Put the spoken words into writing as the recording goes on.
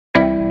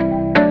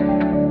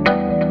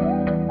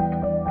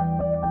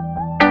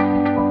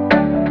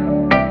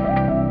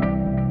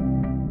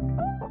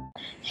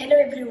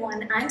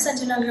I'm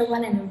Sanjana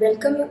Agrawal and I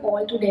welcome you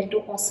all to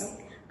Dentowesome.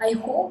 I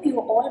hope you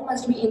all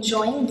must be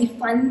enjoying the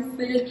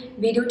fun-filled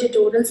video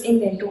tutorials in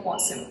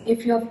Dentowesome.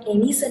 If you have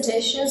any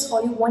suggestions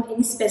or you want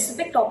any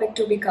specific topic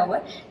to be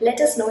covered,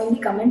 let us know in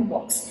the comment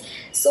box.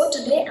 So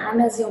today I'm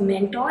as your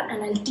mentor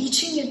and I'll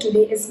teaching you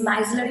today is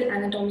maxillary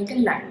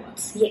anatomical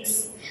landmarks.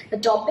 Yes, the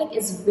topic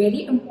is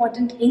very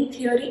important in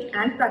theory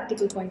and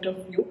practical point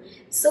of view.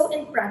 So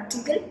in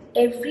practical,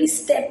 every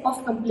step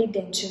of complete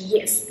denture,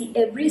 yes,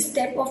 every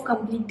step of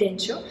complete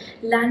denture,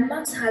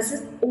 landmarks has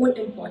its own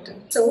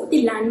importance. So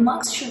the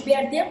landmarks should be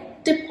at the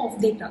tip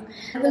of the tongue.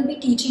 I will be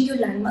teaching you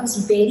landmarks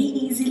very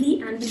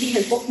easily and with the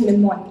help of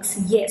mnemonics.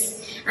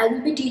 Yes, I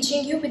will be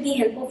teaching you with the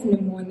help of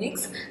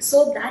mnemonics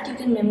so that you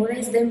can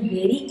memorize them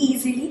very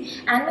easily,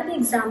 and when the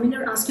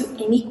examiner asks you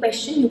any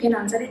question, you can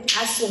answer it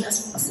as soon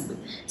as possible.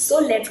 So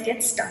let's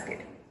get started.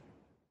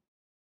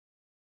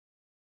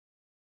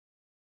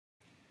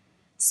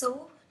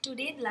 So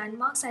today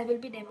landmarks I will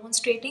be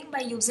demonstrating by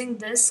using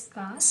this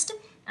cast,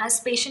 as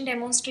patient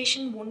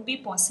demonstration won't be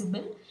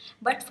possible,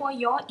 but for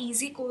your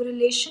easy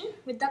correlation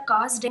with the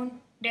cast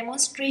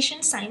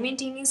demonstration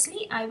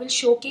simultaneously, I will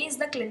showcase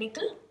the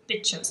clinical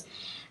pictures.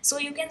 So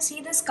you can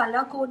see this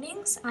color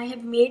codings. I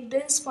have made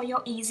this for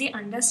your easy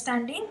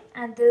understanding,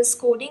 and these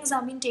codings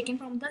have been taken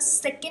from the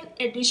second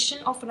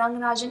edition of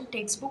Rangarajan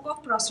textbook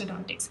of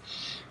prosthodontics.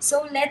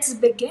 So let's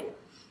begin.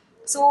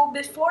 So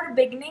before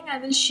beginning, I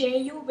will share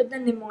you with the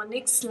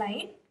mnemonic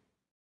slide.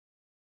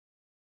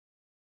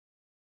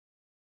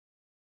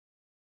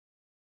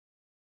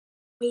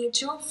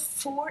 Major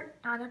 4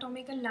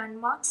 anatomical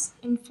landmarks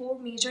in 4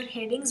 major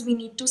headings, we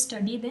need to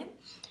study them.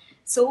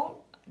 So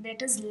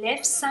that is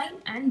left side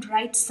and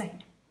right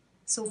side.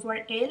 So for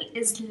L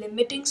is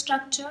limiting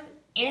structure,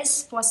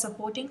 S for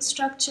supporting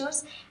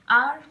structures,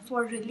 R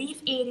for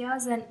relief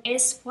areas, and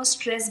S for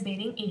stress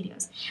bearing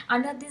areas.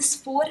 Under these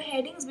 4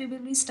 headings, we will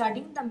be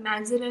studying the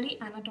maxillary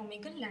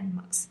anatomical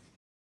landmarks.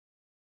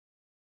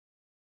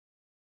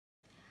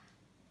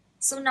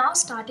 So now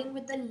starting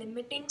with the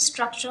limiting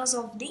structures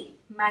of the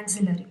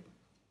maxillary.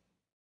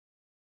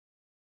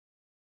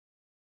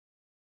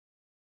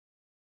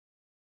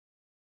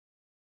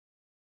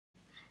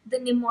 The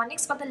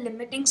mnemonics for the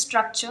limiting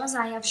structures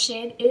I have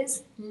shared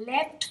is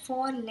left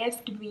for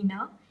left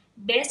vena,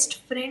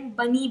 best friend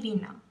bani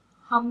vena,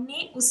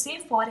 हमने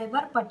उसे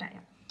forever पटाया.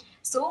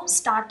 So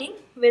starting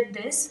with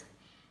this,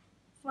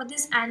 for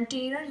this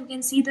anterior you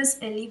can see this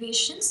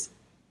elevations.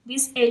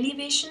 These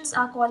elevations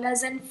are called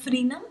as an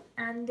frenum,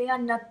 and they are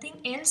nothing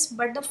else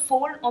but the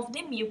fold of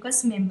the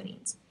mucous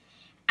membranes.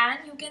 And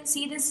you can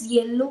see this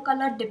yellow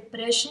color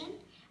depression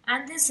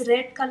and this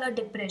red color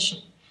depression.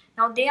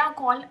 Now they are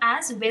called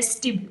as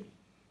vestibule.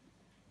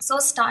 So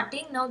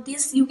starting now,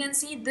 this you can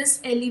see this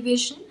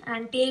elevation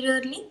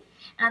anteriorly,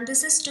 and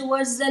this is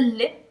towards the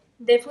lip,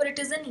 therefore it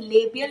is a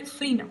labial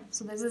frenum.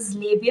 So this is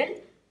labial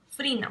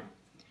frenum.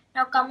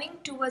 Now coming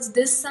towards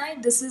this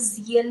side, this is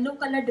yellow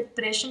color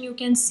depression you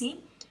can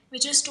see,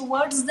 which is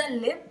towards the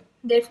lip,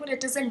 therefore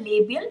it is a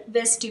labial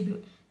vestibule.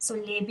 So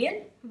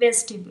labial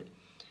vestibule.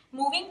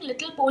 Moving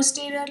little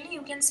posteriorly,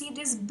 you can see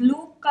these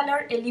blue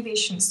color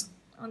elevations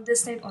on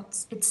this side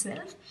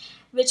itself,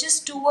 which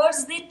is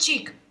towards the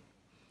cheek.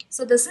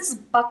 So this is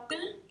buccal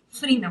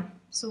frenum.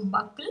 So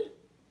buccal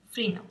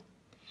frenum.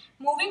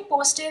 Moving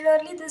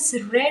posteriorly, this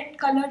red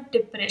colored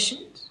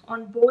depression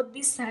on both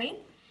the side,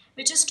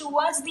 which is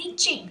towards the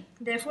cheek.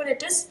 Therefore,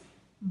 it is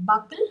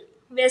buccal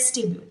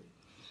vestibule.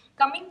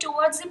 Coming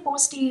towards the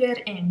posterior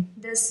end,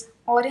 this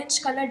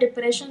orange color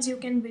depressions you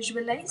can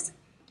visualize.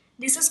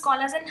 This is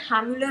called as an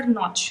hamular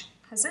notch.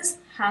 This is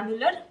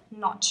hamular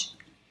notch.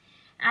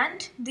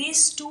 And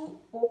these 2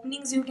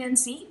 openings you can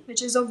see,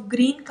 which is of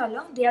green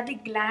color, they are the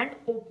gland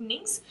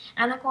openings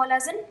and are called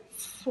as an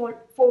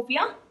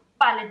fovea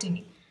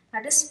palatini.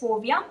 That is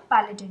fovea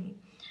palatini.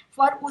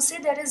 For use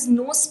there is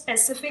no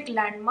specific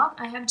landmark.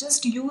 I have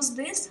just used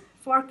this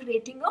for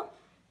creating a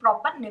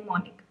proper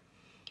mnemonic.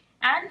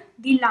 And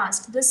the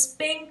last, this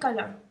pink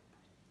color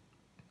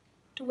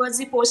towards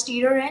the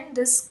posterior end,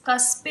 this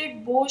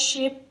cuspid bow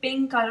shaped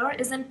pink color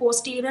is in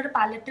posterior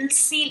palatal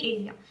seal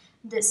area.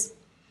 This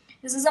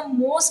is a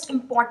most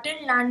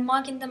important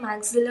landmark in the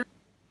maxilla.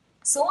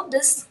 So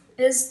this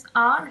is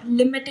our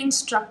limiting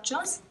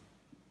structures: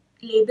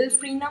 labial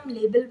frenum,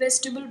 labial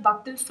vestibule,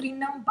 buccal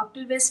frenum,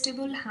 buccal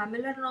vestibule,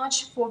 hamular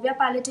notch, fovea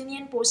palatini,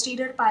 and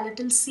posterior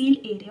palatal seal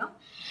area.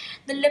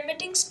 The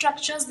limiting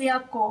structures, they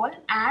are called,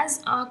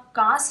 as our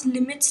cast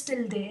limits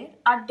till there,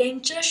 our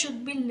denture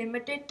should be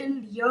limited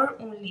till here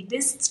only.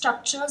 These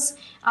structures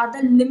are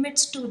the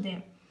limits to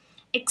them.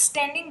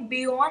 Extending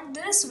beyond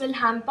this will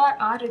hamper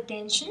our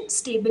retention,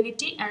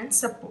 stability, and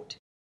support.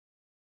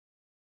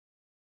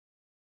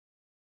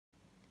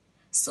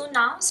 So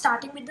now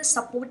starting with the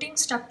supporting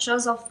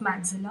structures of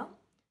maxilla.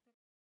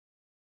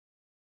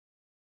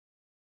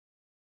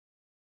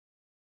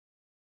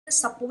 The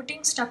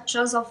supporting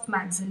structures of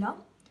maxilla,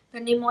 the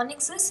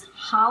mnemonics is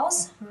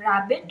house,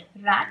 rabbit,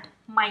 rat,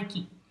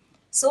 Mikey.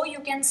 So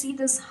you can see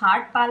this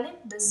hard palate,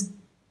 this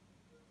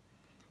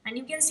And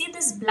you can see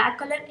this black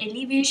color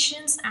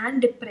elevations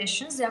and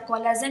depressions, they are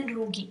called as an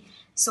rugi.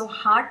 So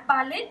hard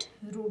palate,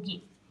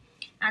 rugi.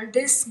 And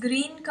this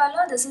green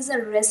color, this is a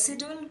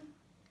residual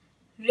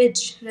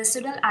ridge,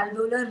 residual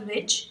alveolar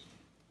ridge,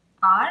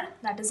 R,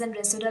 that is a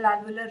residual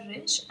alveolar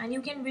ridge. And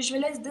you can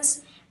visualize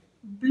this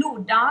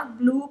blue, dark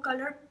blue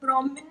color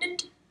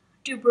prominent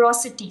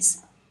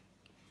tuberosities.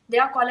 They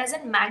are called as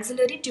a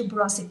maxillary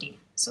tuberosity.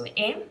 So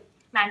M,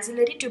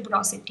 maxillary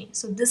tuberosity.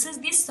 So this is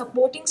the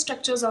supporting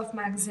structures of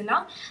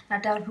maxilla,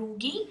 that are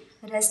rugi,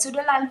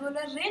 residual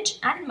alveolar ridge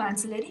and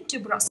maxillary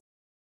tuberosity.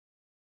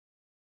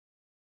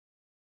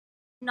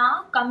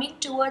 Now coming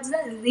towards the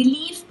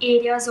relief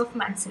areas of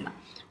maxilla.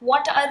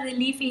 What are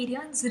relief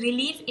areas?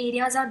 Relief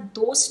areas are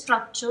those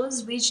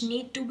structures which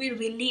need to be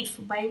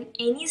relieved by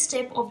any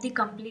step of the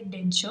complete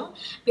denture,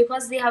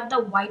 because they have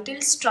the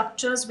vital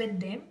structures with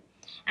them,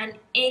 and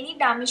any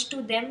damage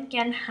to them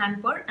can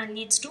hamper and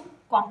leads to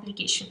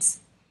complications.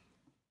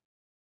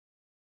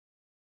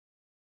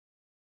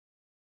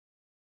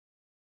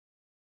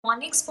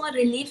 Mnemonics for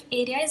relief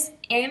area is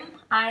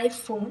MI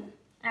phone.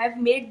 I have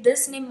made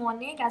this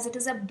mnemonic as it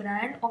is a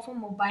brand of a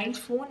mobile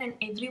phone and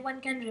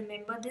everyone can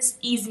remember this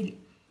easily.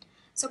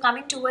 So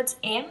coming towards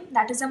M,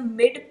 that is a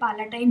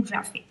mid-palatine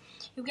raphe.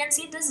 You can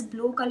see this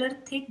blue color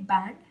thick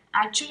band.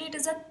 Actually, it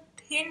is a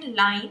thin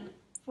line.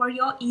 For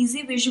your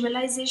easy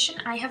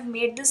visualization, I have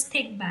made this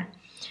thick band.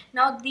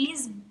 Now,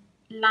 these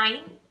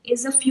line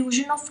is a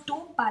fusion of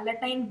two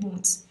palatine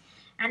bones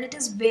and it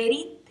is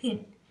very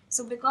thin.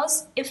 So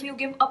because if you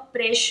give a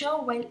pressure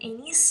while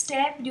any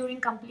step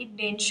during complete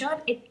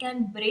denture, it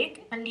can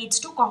break and leads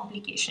to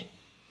complication.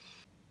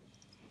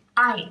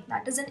 I,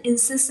 that is an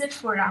incisive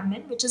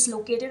foramen which is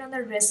located on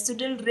the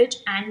residual ridge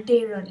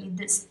anteriorly,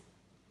 this,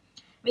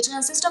 which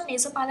consists of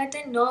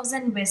nasopalatine nerves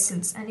and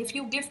vessels, and if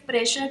you give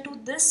pressure to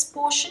this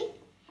portion,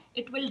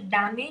 it will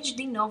damage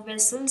the nerve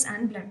vessels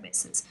and blood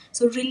vessels.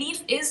 So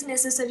relief is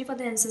necessary for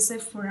the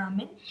incisive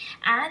foramen,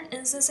 and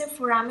incisive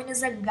foramen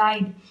is a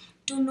guide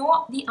to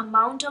know the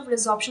amount of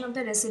resorption of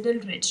the residual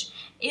ridge.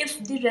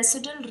 If the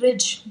residual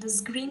ridge,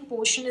 this green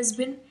portion, has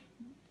been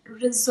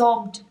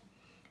resorbed,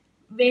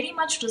 very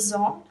much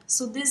resorbed,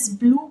 so this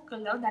blue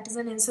color, that is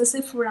an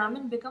incisive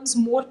foramen, becomes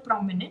more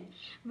prominent,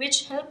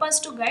 which help us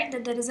to guide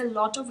that there is a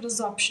lot of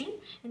resorption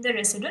in the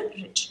residual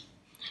ridge.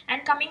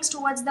 And coming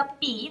towards the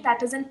P,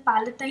 that is in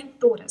palatine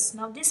torus.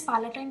 Now this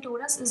palatine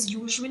torus is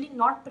usually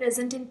not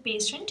present in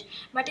patient,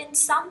 but in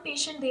some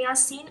patient they are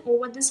seen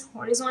over this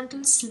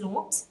horizontal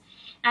slopes,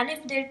 and if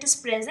it is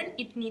present,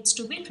 it needs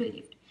to be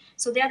relieved.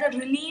 So they are the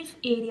relief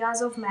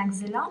areas of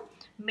maxilla: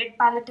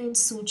 mid-palatine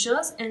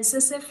sutures,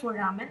 incisive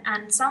foramen,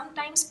 and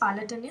sometimes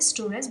palatinus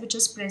torus, which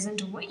is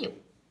present over here.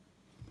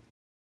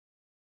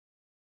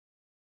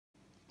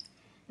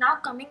 Now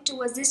coming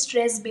towards the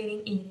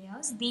stress-bearing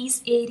areas,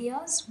 these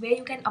areas where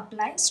you can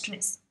apply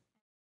stress.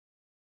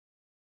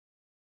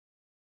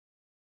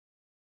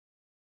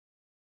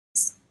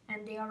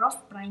 And they are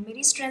of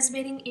primary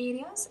stress-bearing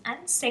areas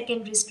and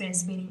secondary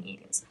stress-bearing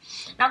areas.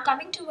 Now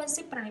coming towards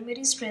the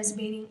primary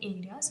stress-bearing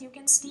areas, you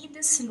can see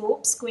the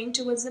slopes going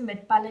towards the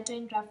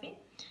mid-palatine raphe.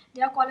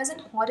 They are called as in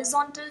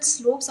horizontal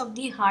slopes of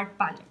the hard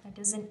palate. That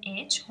is an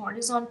H,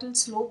 horizontal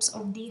slopes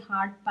of the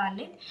hard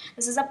palate.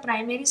 This is a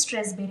primary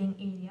stress-bearing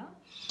area.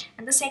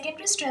 And the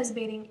secondary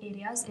stress-bearing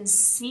areas is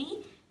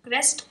C,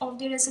 crest of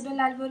the residual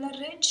alveolar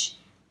ridge,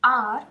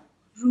 R,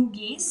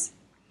 ruges,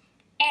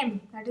 M,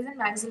 that is a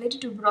maxillary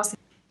tuberosity.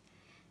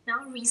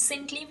 Now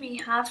recently we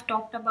have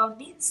talked about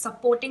the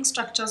supporting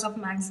structures of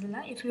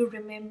maxilla. If you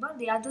remember,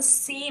 they are the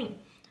same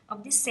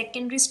of the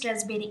secondary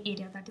stress bearing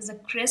area, that is the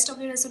crest of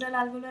the residual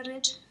alveolar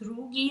ridge,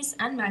 ruges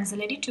and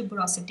maxillary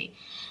tuberosity.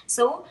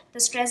 So the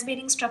stress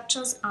bearing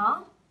structures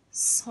are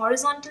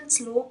horizontal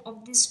slope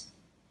of this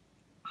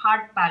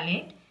hard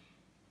palate,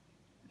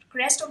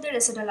 crest of the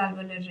residual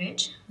alveolar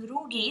ridge,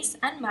 ruges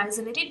and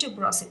maxillary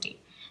tuberosity.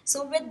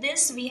 So with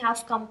this we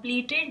have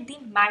completed the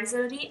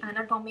maxillary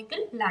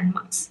anatomical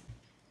landmarks.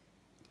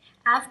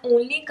 I have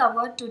only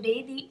covered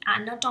today the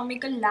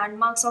anatomical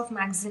landmarks of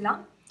maxilla,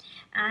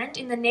 and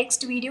in the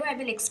next video I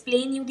will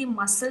explain you the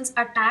muscles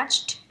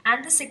attached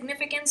and the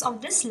significance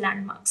of these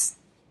landmarks.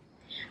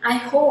 I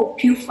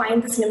hope you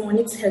find this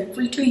mnemonics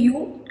helpful to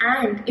you,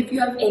 and if you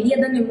have any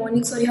other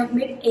mnemonics or you have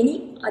made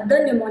any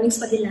other mnemonics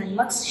for the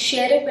landmarks,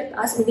 share it with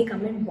us in the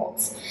comment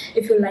box.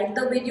 If you like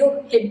the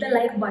video, hit the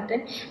like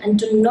button and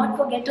do not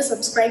forget to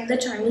subscribe the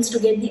channels to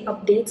get the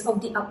updates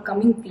of the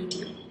upcoming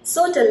video.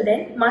 So till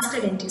then, master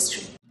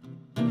dentistry.